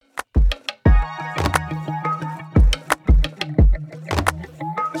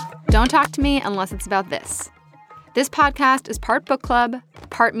don't talk to me unless it's about this. This podcast is part book club,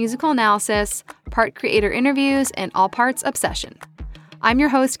 part musical analysis, part creator interviews, and all parts obsession. I'm your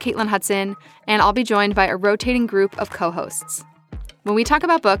host, Caitlin Hudson, and I'll be joined by a rotating group of co-hosts. When we talk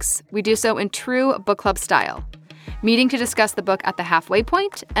about books, we do so in true book club style, meeting to discuss the book at the halfway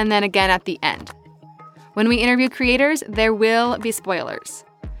point and then again at the end. When we interview creators, there will be spoilers.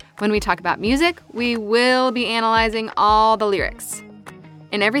 When we talk about music, we will be analyzing all the lyrics.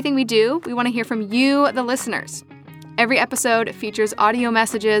 In everything we do, we want to hear from you, the listeners. Every episode features audio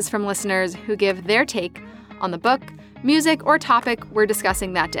messages from listeners who give their take on the book, music, or topic we're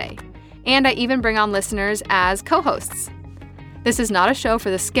discussing that day. And I even bring on listeners as co-hosts. This is not a show for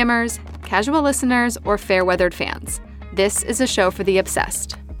the skimmers, casual listeners, or fair-weathered fans. This is a show for the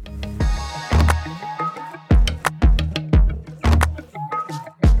obsessed.